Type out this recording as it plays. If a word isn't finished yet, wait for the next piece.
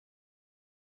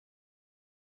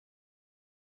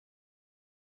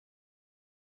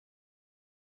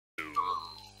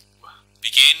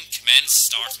begin, commence,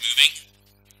 start moving.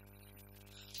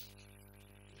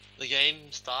 The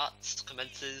game starts,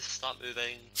 commences, start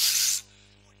moving.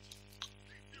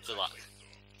 Good luck.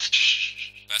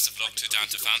 Best of luck to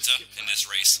Dante Fanta in this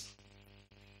race.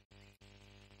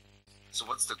 So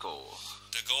what's the goal?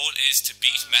 The goal is to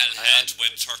beat Metalhead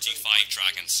with 35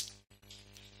 dragons.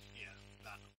 Yeah,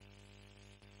 that.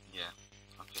 Yeah,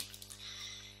 okay.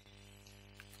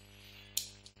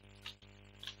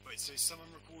 Wait, so is someone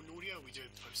recording audio? Or are we doing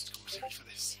post commentary for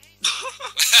this?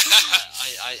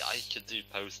 I could do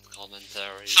post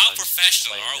commentary. How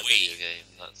professional playing are a we? video game,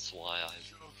 that's why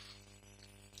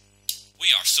We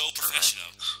are so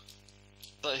professional.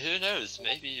 But who knows,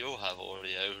 maybe you'll have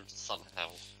audio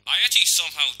somehow. I actually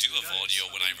somehow do have audio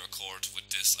when I record with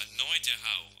this. I have no idea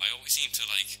how. I always seem to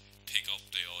like pick up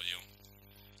the audio.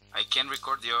 I can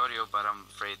record the audio, but I'm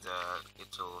afraid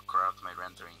it will corrupt my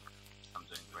rendering I'm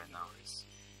doing right now.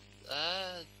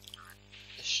 It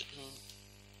shouldn't.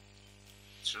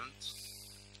 Shouldn't?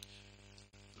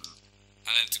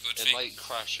 And then the good It thing... might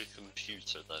crash your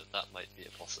computer though, that might be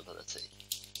a possibility.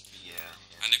 Yeah.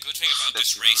 And the good thing about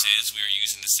this race is we're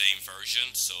using the same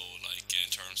version, so like in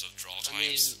terms of draw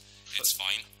times, it's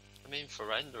fine. I mean, for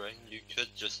rendering, you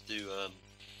could just do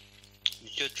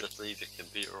you could just leave your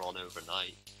computer on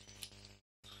overnight.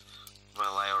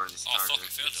 Well, I already started. fuck, I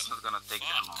failed It's it. not gonna take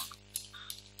that Fuck.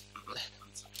 long.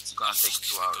 It's gonna take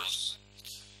 2 hours.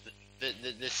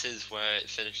 This is where it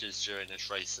finishes during this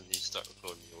race and you start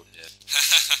recording the audio.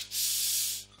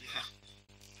 Yeah.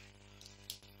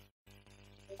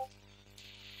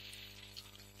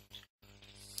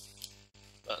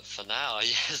 But for now,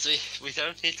 yes, we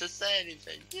don't need to say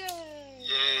anything. Yay!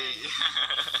 Yay!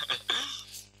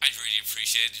 I'd really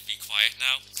appreciate it to be quiet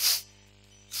now.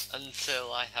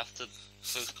 Until I have to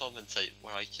post commentate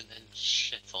where I can then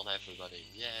shit on everybody.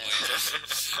 Yay!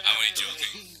 I'm only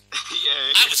joking.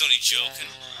 Yay! I was only joking.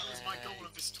 That was my goal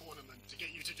of this tournament, to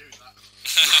get you to do that.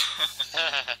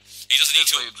 He doesn't need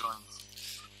That's why to... you joined.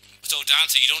 So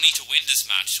Dante, you don't need to win this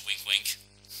match, wink wink.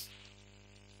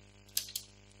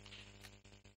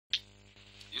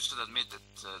 You should admit that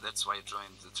that's why you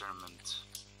joined the tournament.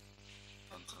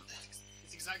 And,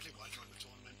 It's exactly why I joined the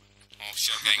tournament. Oh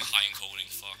shit, I'm getting high encoding,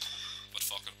 fuck. But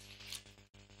fuck it.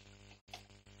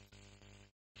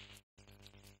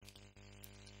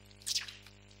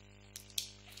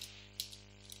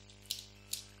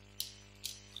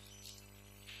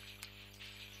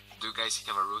 do you guys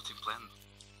have a routing plan?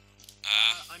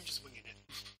 I'm just winging it.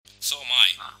 So am I.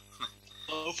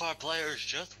 Both our players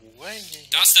just winging.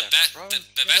 That's the best.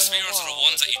 The best speedruns are the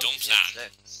ones that you don't plan.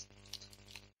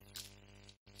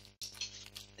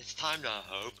 It's time to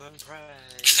hope and pray.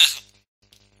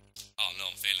 Oh no,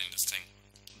 I'm failing this thing.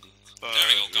 There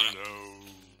we go, got it.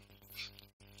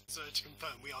 So to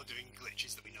confirm, we are doing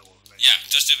glitches that we know of. Right? Yeah,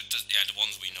 just do it. Yeah, the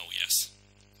ones we know. Yes.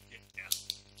 Yeah.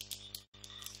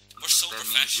 We're so that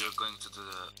means professional. you're going to do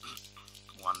the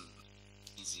one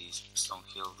easy stone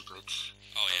hill glitch.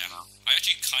 Oh right yeah. now. I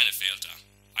actually kind of failed that.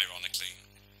 Ironically.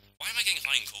 Why am I getting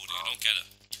high encoding? I don't get it.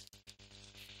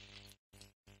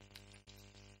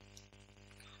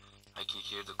 I can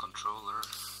hear the controller.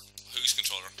 Whose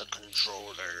controller? The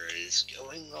controller is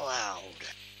going loud.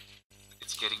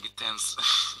 It's getting intense.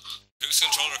 Whose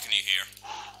controller can you hear?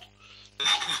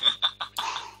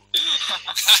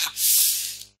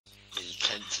 The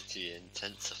intensity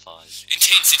intensifies.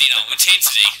 Intensity now,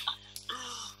 intensity!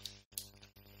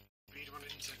 Speedrun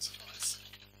intensifies.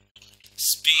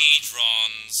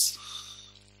 Speedruns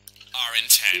are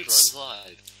intense. Speedruns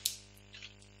live.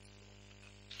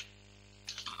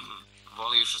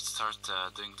 Well, you should start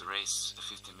doing the race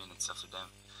 15 minutes after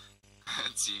them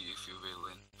and see if you will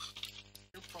win.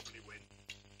 You'll probably win.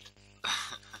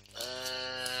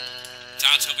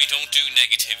 Dante, we don't do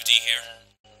negativity here.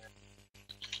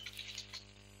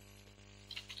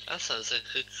 That sounds like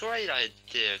a great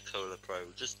idea, Cola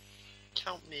Pro. Just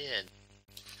count me in.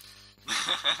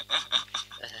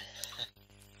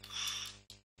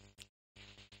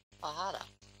 Ahara.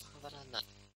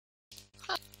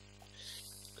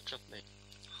 Good job, mate.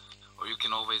 Or you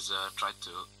can always try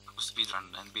to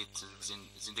speedrun and beat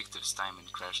Zindictive's time in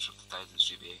Crash of the Titans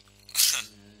GBA.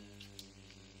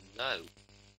 No.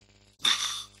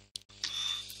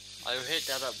 I will hit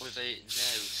that up with a no,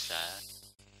 sir.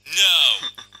 No!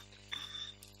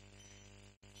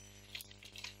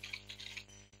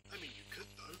 I mean, you could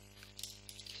though.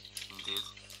 Indeed.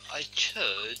 I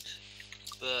could,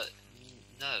 but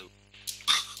no.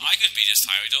 I could be this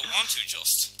time, I don't want to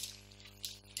just.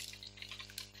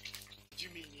 Do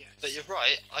you mean yes? But you're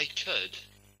right, I could.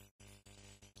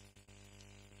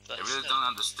 I really don't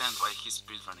understand why he's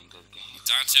speedrunning that game.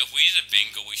 Dante, if we did a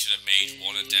bingo, we should have made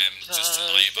one of them just to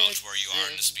lie about where you are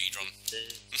in the speedrun.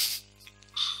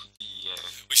 Yeah.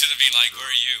 We should have been like, where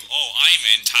are you? Oh, I'm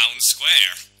in Town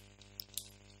Square.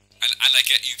 And like,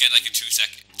 you get like a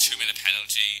 2-minute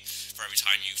penalty for every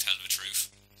time you tell the truth.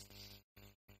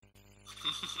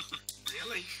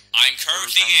 Really? I'm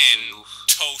currently in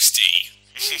Toasty.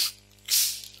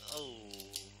 Oh.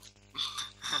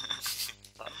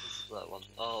 That was that one.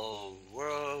 Oh,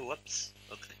 whoa, whoops.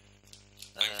 Okay.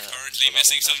 I'm currently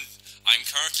missing some. I'm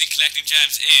currently collecting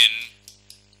gems in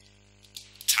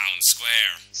Town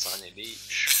Square. Sunny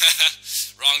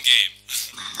Beach. Wrong game.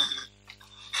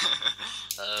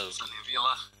 Oh. Sunny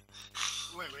Villa.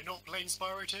 Wait, we're not playing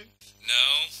Spyro 2? No.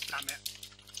 Damn it.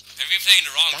 Have you been playing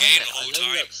the wrong game the whole I know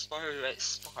time? that Spyro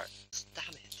starts.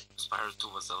 Damn it. Spyro 2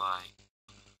 was a lie.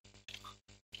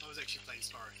 I was actually playing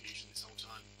Spyro Fusion this whole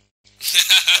time.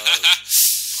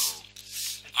 Oh.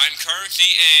 I'm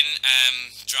currently in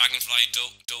Dragonfly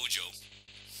Dojo.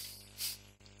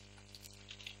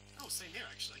 Oh, same here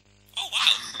actually. Oh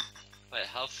wow. Wait,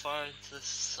 how far into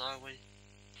this are we?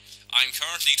 I'm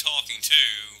currently talking to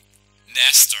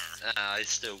Nestor. I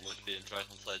still would be in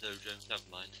Dragonfly Dojo, never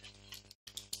mind.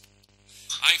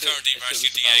 I'm currently if it was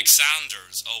rescuing the about-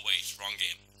 Alexanders. Oh wait, wrong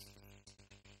game.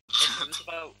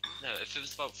 If it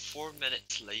was about 4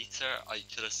 minutes later, I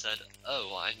could have said,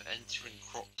 oh, I'm entering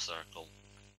crop circle.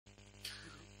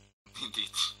 Indeed.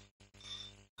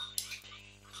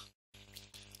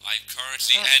 I've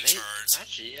currently entered.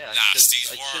 Actually, yeah, Nasty's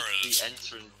I world. should be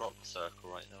entering crop circle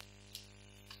right now.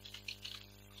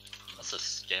 That's a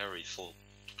scary fall.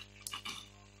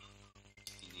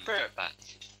 Indeed. Bring it back.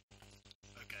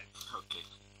 Okay. Okay.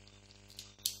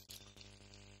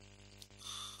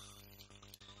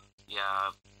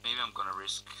 Yeah, maybe I'm gonna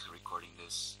risk recording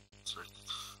this. It's worth it.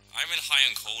 I'm in high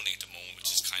on coding at the moment,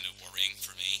 which is kind of worrying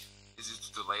for me. Is it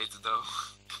too late though?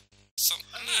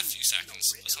 A few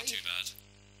seconds. not That's not really. too bad.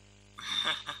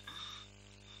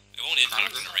 It won't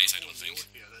impact on the race, I don't think.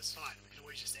 Yeah, that's fine. We can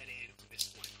always just edit in from this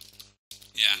point.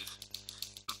 Yeah.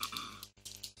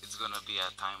 It's gonna be a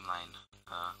timeline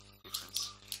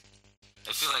difference.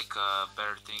 I feel like a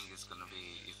better thing is gonna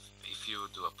be if you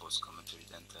do a post commentary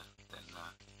then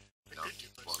We no, could do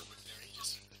post commentary,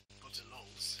 just put in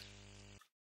lols.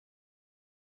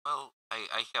 well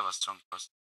I have a strong post.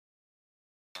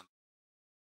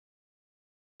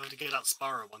 Time to get that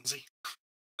Spyro onesie.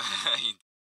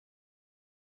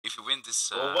 If you win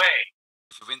this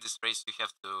if you win this race you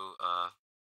have to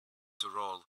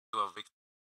roll to a victory.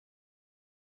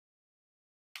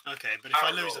 Okay, but if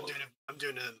I lose, I'm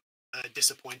doing a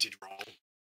disappointed roll.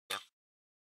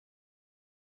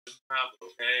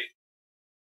 Okay.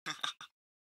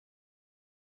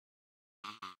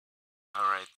 Mm-hmm.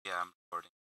 Alright, yeah, I'm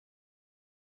recording.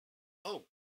 Oh,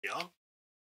 yeah.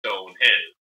 Stonehead.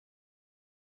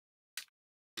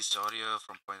 This audio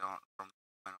from point on.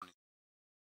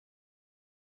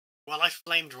 Well, I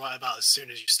flamed right about as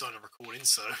soon as you started recording,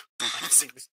 so I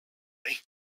think this.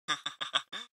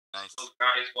 Nice. So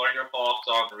guys, what are your thoughts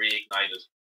on Reignited?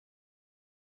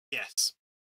 Yes.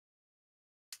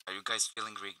 Are you guys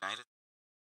feeling reignited?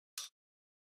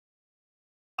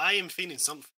 I am feeling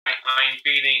something. I'm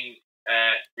feeling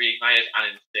Reignited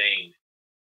and insane.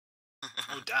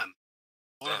 Oh, damn.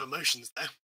 A lot of Yeah. emotions there.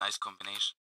 Nice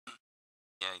combination.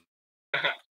 Yeah,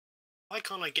 Why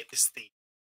can't I get this theme?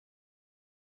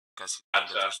 because That's,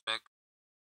 in retrospect.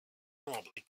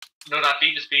 Probably. No, that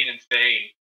theme is being insane.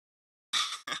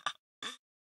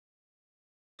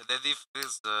 The diff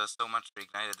feels so much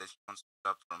reignited that he wants to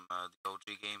stop from the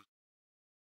OG game.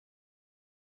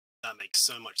 That makes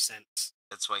so much sense.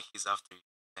 That's why he's after you.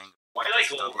 Dang, Why because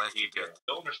like you don't over let him do here? it. I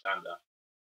don't understand that.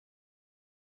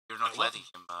 You're not what? letting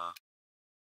him.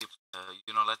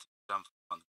 You're not letting him jump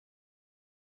on.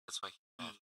 That's why.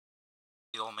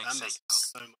 It all makes That sense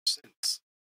makes now. so much sense.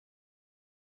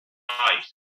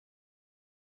 Nice.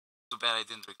 Too bad I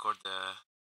didn't record the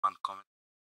fun comment.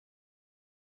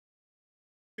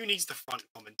 Who needs the front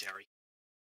commentary?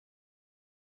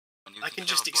 When you I can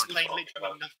just have a board- explain talk literally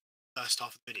about. enough the first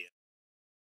half of the video.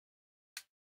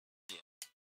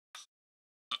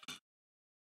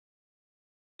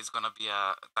 It's gonna be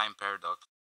a time paradox.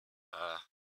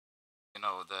 You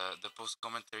know, the post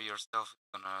commentary yourself is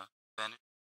gonna vanish.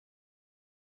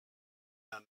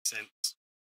 That makes sense.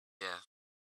 Yeah,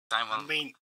 time I will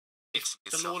mean, if fix the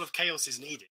itself. Lord of Chaos is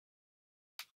needed,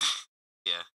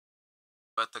 Yeah,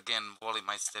 but again, Wally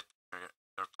might step in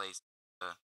your place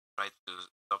to try to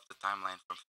stop the timeline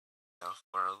from itself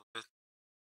for a little bit.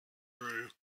 true.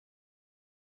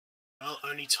 Well,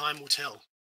 only time will tell.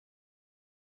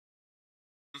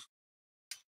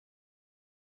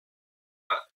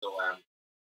 So what's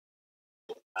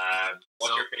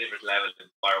So- your favorite level in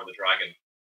Spyro the Dragon?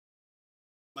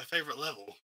 My favourite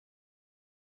level.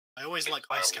 I always like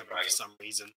Spyro Ice the Cavern for Dragon. some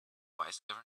reason. Vice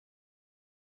Cavern.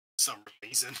 Some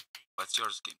reason. What's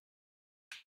yours, game?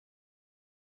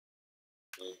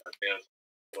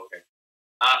 Okay.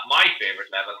 My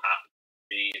favorite level happens to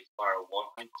be in Spyro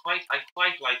 1. I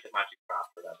quite like the Magic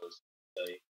Crafter levels.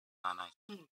 Ah, nice.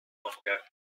 Don't forget.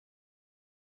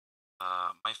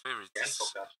 My favorite Yeah, is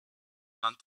fuck that.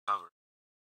 Hunt Tower.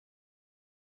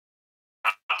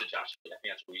 Passage, actually. I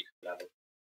think that's weak level.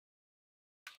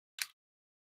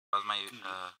 But my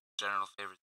general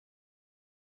favorite,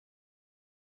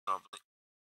 probably.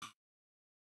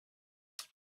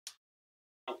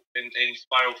 In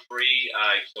Spyro 3,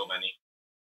 I have so many.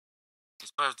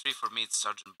 Spyro 3 for me, it's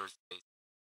Sergeant Bird's Base.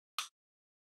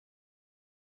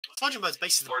 Sergeant Bird's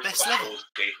Base is the Towards best the level.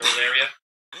 Gatefold area.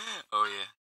 Oh yeah.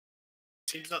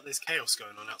 Seems like there's chaos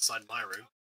going on outside my room.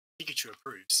 Pikachu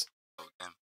approves. Oh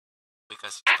damn.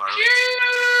 Because he's part of it.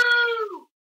 Achoo!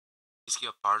 Is he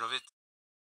a part of it?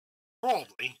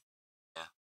 Probably. I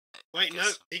Wait, no.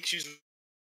 guess so. Pikachu's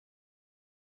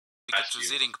That's Pikachu's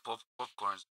you. eating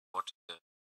popcorns, watching the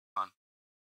fun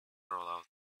roll out.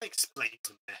 explains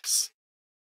the mess.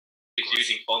 He's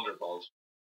using Thunderbolts.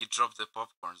 He dropped the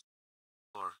popcorns on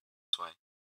the floor. That's why.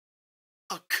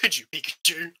 How could you,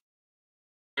 Pikachu?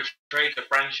 Betrayed the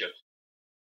friendship.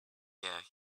 Yeah,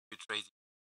 he betrayed.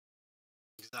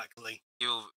 Exactly. He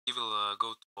will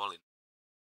go to Wallin.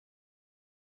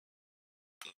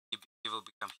 Yeah, he will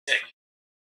become his Sick. friend.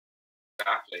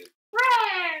 Exactly.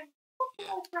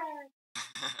 Yeah.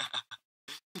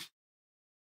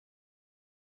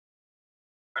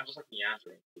 I'm just like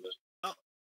meandering through this.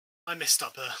 I messed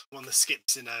up one of the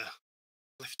skips in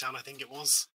Cliff Town, I think it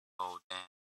was. Oh damn.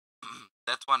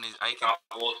 That one is I can.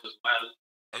 I was as well.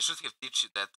 I should have teach you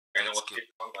that, I know that what skill skip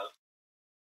on that.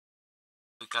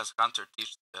 because Hunter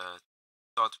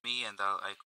taught me and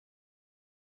I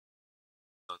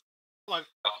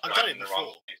I've done it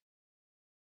before.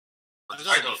 but I've did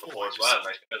done I've it done it before, before as just- well.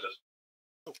 Nice to visit.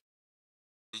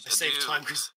 did- I saved do you- time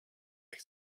because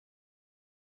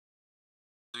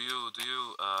Do you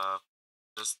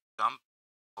just jump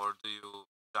or do you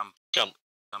jump Jump.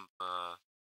 jump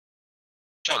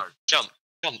Jump, charge? jump,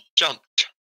 jump, jump.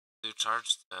 Do you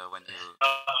charge when you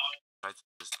try to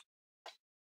just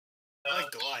I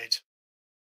glide.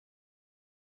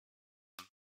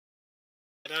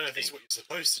 I don't know if it's what you're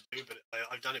supposed to do, but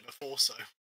I've done it before, so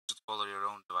follow your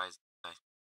own device?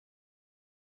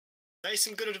 that is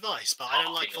some good advice. But I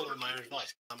don't like following my own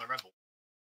advice. 'Cause I'm a rebel.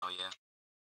 Oh yeah,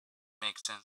 makes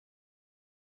sense.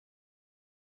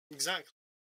 Exactly.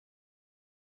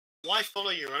 Why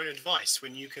follow your own advice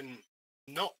when you can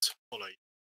not follow your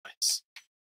advice?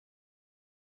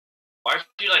 Why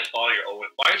do you like follow your own?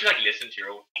 Why would you like listen to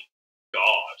your own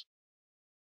God?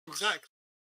 Exactly.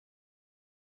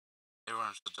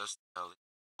 Everyone should just tell it.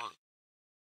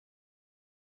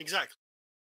 Exactly.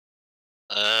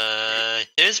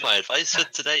 Here's my advice for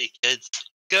today, kids.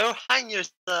 Go hang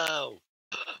yourself.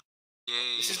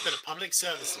 Yay! This has been a public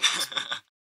service announcement.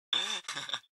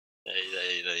 There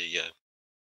you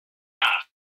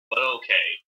But okay.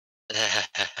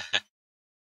 go.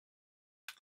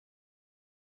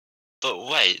 But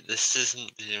wait, this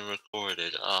isn't being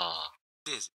recorded. Ah.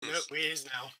 This. Nope, it is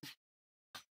now.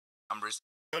 I'm risking.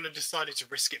 Kind of decided to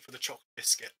risk it for the chocolate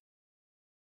biscuit.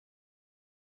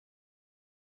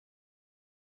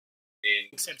 In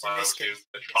Except in Spyro this 2, case,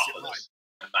 the he gets it chocolates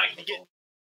and If magnum.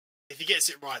 he gets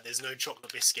it right, there's no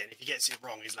chocolate biscuit. And if he gets it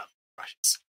wrong, his laptop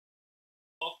crashes.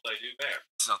 What did I do there?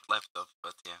 It's not laptop,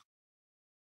 but yeah.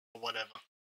 Or whatever.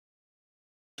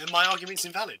 Then my argument's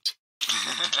invalid.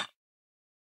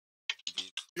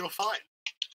 Indeed. You're fine. What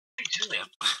are you doing? Yep.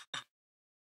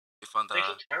 You found They a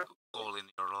look terrible. hole in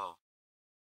your law.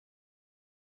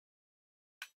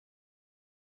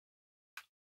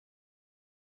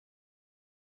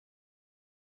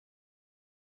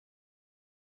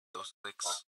 Those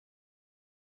clicks.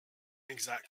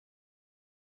 Exactly.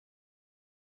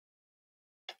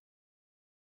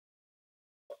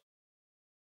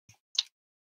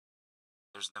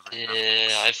 There's never enough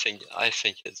Yeah, clicks. I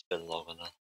think it's been long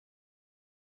enough.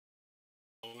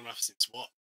 Long enough since what?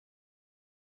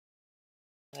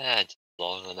 Yeah, just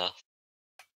long enough.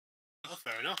 Oh,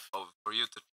 fair enough. Oh, for you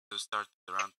to start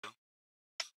the round two.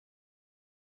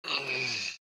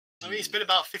 I mean, it's been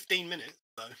about 15 minutes,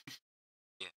 so.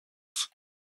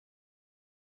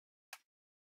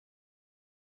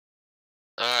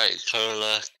 Alright,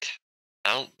 Cola,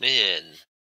 count me in.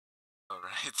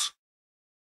 Alright.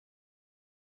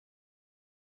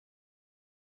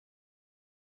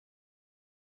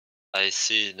 I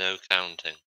see no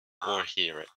counting or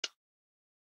hear it.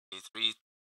 Okay, 3,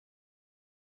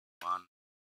 1.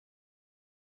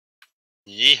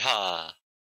 Yeehaw!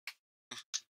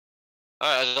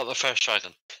 Alright, I got my first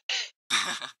dragon.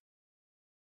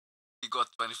 You got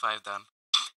 25 done.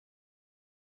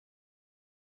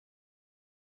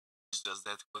 Just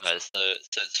that quick. Right, so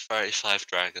it's 35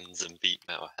 dragons and beat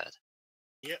Metalhead.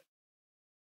 Yep.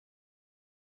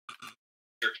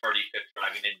 Your 35th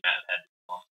dragon in Metalhead.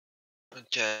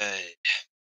 Okay.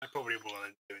 I probably will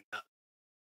end up doing that.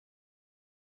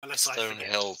 Unless I forget.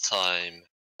 Stonehill time.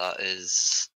 That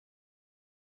is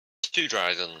 2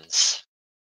 dragons.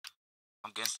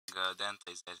 I'm guessing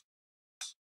Dante's dead.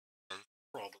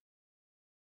 Probably.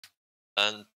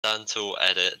 And Dante will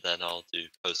edit, then I'll do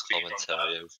post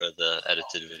commentary over the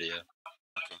edited video.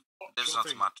 Okay. There's Sure not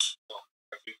thing. much.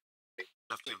 A few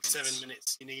Like 7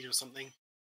 minutes you need or something.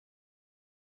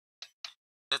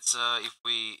 That's if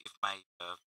my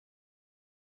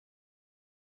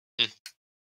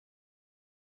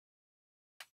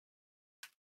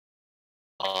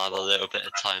I'll have a little bit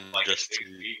of time Like just a to.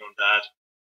 big speed run, Dad.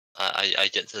 I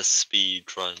get to speed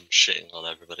run shitting on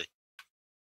everybody.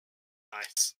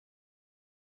 Nice.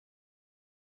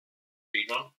 Speed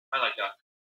run? I like that.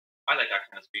 I like that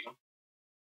kind of speed run.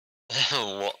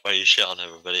 What way you shit on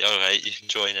everybody? Alright, you can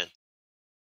join in.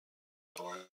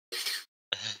 Or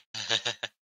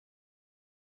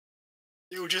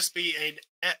It will just be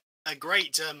a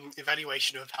great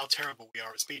evaluation of how terrible we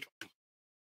are at speedrunning.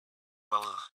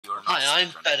 well, you're not. Hi, I'm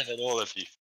speedrunning. better than all of you.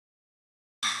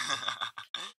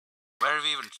 Why are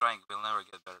we even trying? We'll never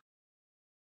get better.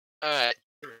 Alright.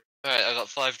 Alright, I got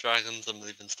 5 dragons, I'm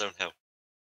leaving Stonehill.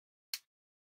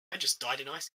 I just died in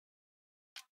ice.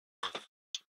 I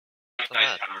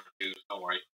bad. can do, don't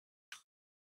worry.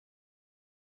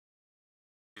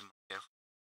 Be more careful.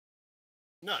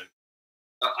 No.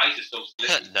 That ice is so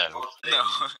slippery. No. No.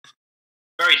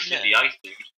 Very slippery No. ice,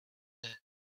 dude.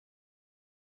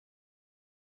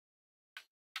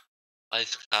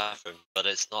 Ice cavern, but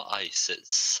it's not ice,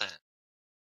 it's sand.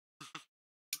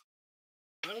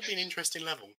 That would be an interesting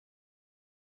level.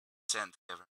 Sand,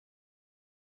 Kevin.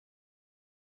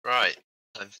 Right,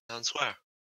 time for Town Square.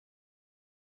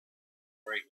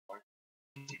 Very good point.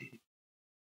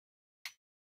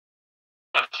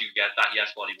 Not you get that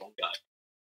yes Wally one guy.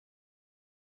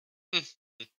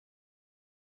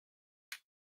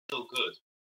 So good.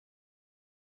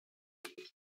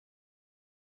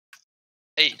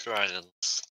 8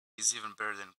 dragons. He's even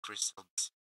better than Crystal.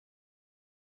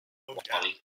 Oh, damn.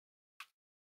 Wally.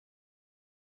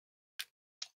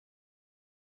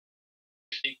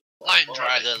 9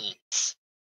 dragons.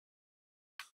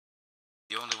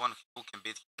 The only one who can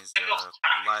beat him is I'm not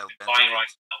Lyle fine right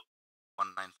Bennett. now.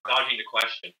 195. Dodging the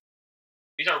question.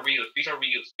 These are real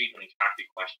speedrunning tactic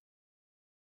questions.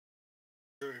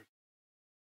 True.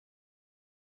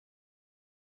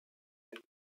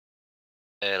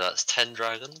 Okay, that's 10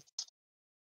 dragons.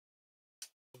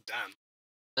 Oh, damn.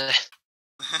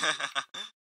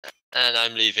 And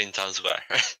I'm leaving Town Square.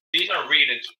 These are real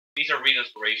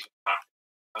inspirational tactics.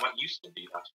 I might use to do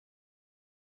that.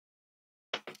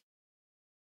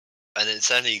 And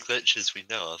it's any glitches we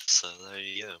know of, so there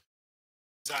you go.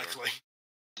 Exactly.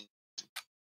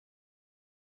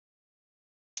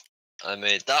 I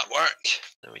made that work.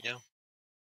 There we go.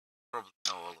 Probably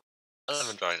know all of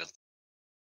 11 dragons.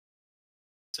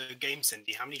 So,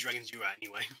 Gamesendy, how many dragons you at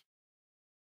anyway?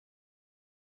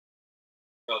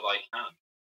 Because I can.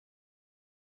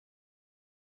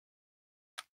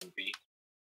 And be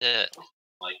Yeah.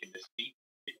 like in this beat.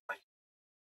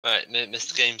 Right,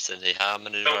 Mr. Gamesendy, how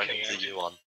many Okay, dragons are you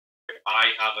on?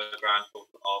 I have a grand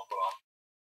total of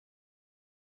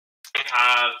I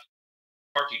have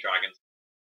 30 dragons.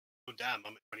 Oh, damn,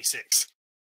 I'm at 26.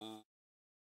 Ooh.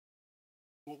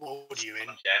 What are you in?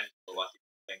 I'm 10, so what's the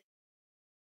thing?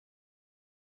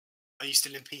 Are you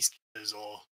still in Peacekeepers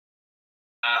or?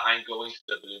 I'm going to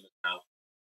the balloon now.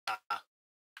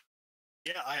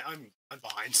 Yeah, I'm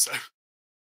behind, so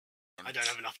I don't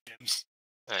have enough gems.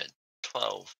 Right,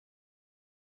 12.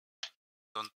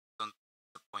 Don't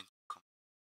disappoint. Come.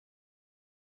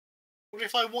 Well,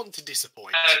 if I want to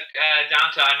disappoint,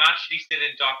 Dante, I'm actually still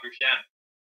in Dr. Shem.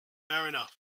 fair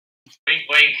enough. Wink,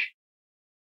 wink.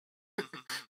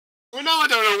 Well, now I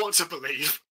don't know what to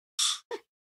believe.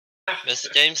 Mr.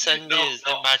 Gamesendy No, is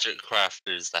no. in Magic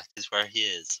Crafters, that is where he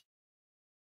is.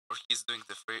 Or he's doing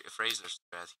the Fraser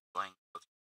strat. He's flying.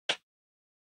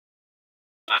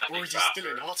 Or is he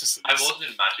still in Artisans? I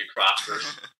wasn't in Magic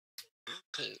Crafters.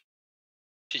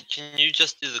 Can you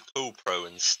just do the cool pro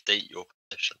and state your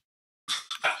position?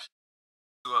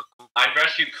 Do a cool. I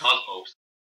rescued Cosmos.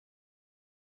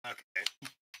 Okay.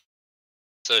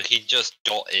 So he just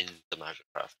got into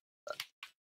Magicraft.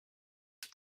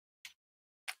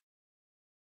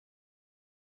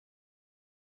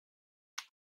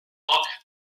 Fuck.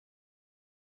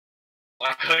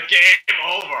 Game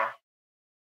over.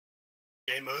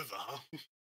 Game over, huh?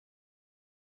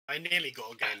 I nearly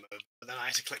got a game over, but then I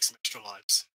had to collect some extra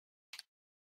lives.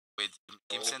 Wait,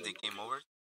 Gamesendy game over?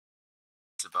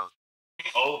 It's about.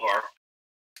 Over.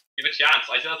 You have a chance.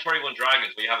 I still have 31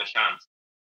 dragons, but you have a chance.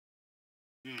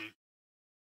 Hmm.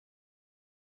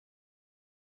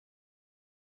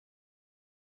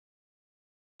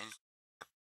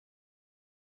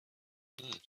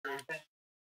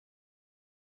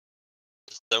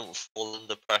 Just don't fall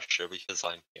under pressure because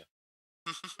I'm here.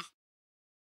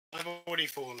 I've already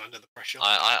fallen under the pressure.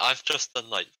 I've just done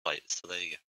night fight, so there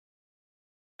you go.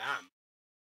 Damn.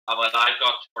 Oh, well, I've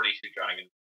got 42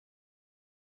 dragons.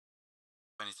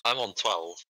 23. I'm on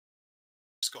 12.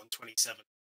 Just gotten 27.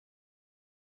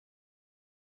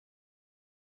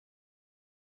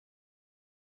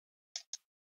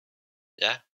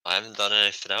 Yeah, I haven't done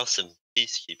anything else in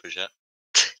Peacekeepers yet.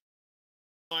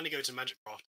 Trying to go to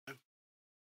Magicraft.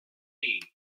 Hey,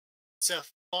 It's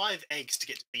 5 eggs to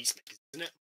get to Peacemakers, isn't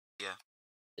it?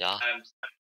 Yeah.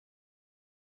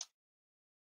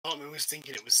 I was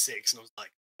thinking it was 6, and I was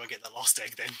like, I'll get that last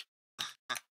egg then.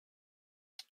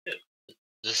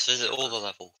 Just visit all the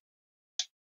levels.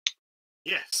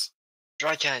 Yes.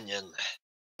 Dry Canyon.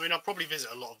 I mean, I'll probably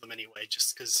visit a lot of them anyway,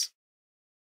 just because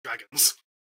dragons.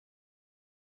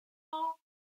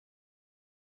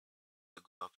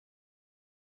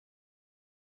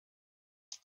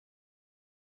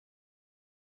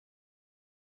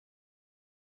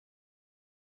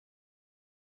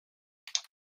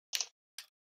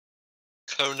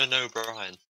 Conan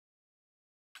O'Brien.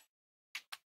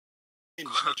 In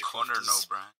Magicraft Corner, no, is-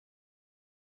 Brian.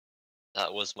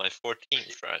 That was my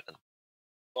 14th dragon.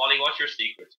 Wally, what's your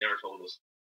secret? You never told us.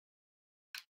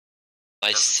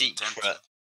 My Doesn't seem secret.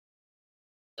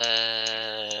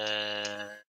 tempting.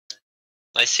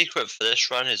 My secret for this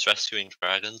run is rescuing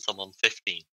dragons. I'm on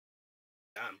 15.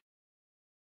 Damn.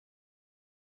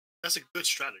 That's a good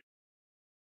strategy.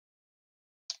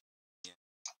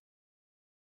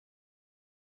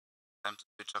 Time to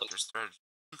switch up your strategy.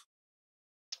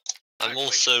 I'm Exactly.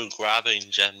 also grabbing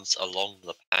gems along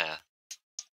the path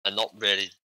and not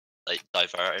really like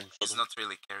diverting for He's them. not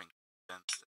really caring. Gems.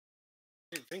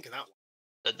 I didn't think of that one.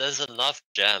 But there's enough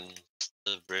gems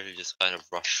to really just kind of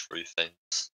rush through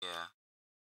things, Yeah.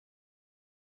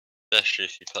 especially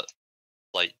if you put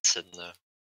lights in there.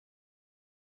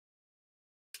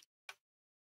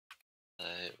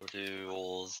 We'll do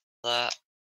all that.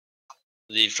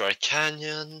 Leave Dry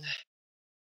Canyon.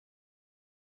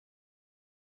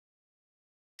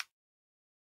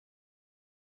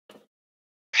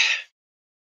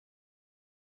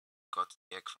 Got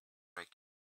the egg from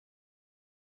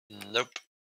Drake. Nope.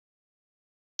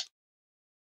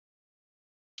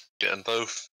 Getting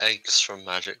both eggs from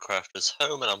Magic Crafter's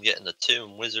home, and I'm getting the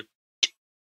Tomb Wizard.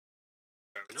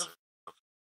 Fair It's enough.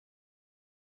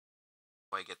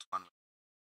 I get one.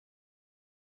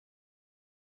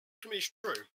 I mean, it's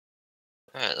true.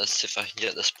 Alright, let's see if I can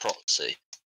get this proxy.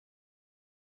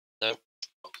 Nope.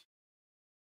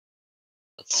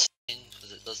 That's fine,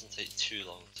 because it doesn't take too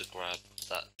long to grab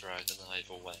that dragon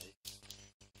either way.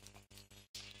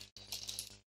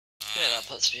 Yeah, that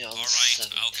puts me on Alright,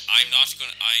 7. okay, I'm not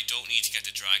gonna. I don't need to get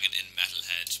the dragon in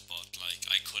Metalhead, but like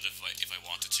I could have if I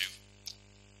wanted to.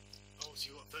 Oh,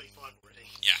 so you got 35 already.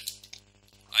 Yeah.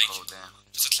 Like, Oh damn.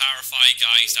 just to clarify,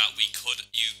 guys, that we could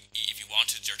if you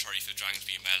wanted your 35th dragon to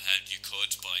be in Metalhead, you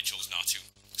could, but I chose not to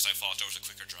because I thought there was a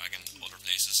quicker dragon other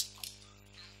places.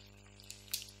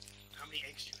 How many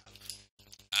eggs do you have?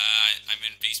 I'm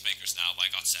in Beastmakers now, but I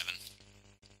got 7.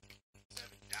 7.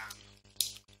 Damn.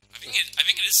 I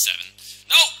think it is 7.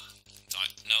 No!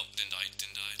 No, didn't die.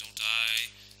 Don't die.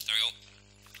 There we go.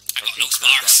 I got no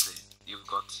sparks. You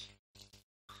got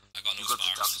No the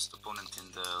sparks. toughest opponent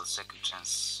in the second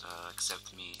chance,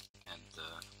 except me, and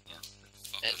yeah.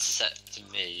 Fuck It's set to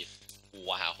me.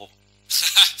 Wow.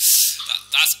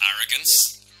 That's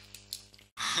arrogance.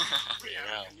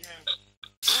 Yeah. Yeah.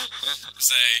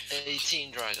 Say,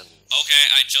 18 dragons. okay,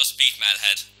 I just beat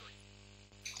Metalhead.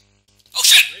 Oh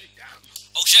shit! Really? Damn.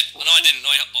 Oh shit! No, I didn't.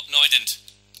 No, I didn't.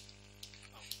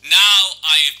 Now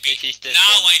I beat. He did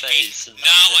Now one I beat. phase and that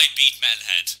Now was I it. beat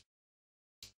Metalhead.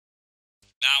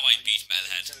 Now I beat Are you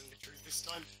Metalhead. telling the truth this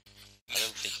time? I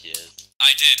don't think he is.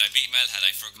 I did. I beat Metalhead.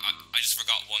 I just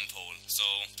forgot one poll. So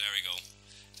there we go.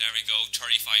 There we go.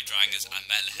 35 dragons and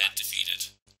Metalhead defeated.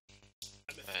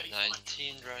 I'm at Alright,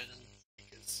 35. 19 dragons.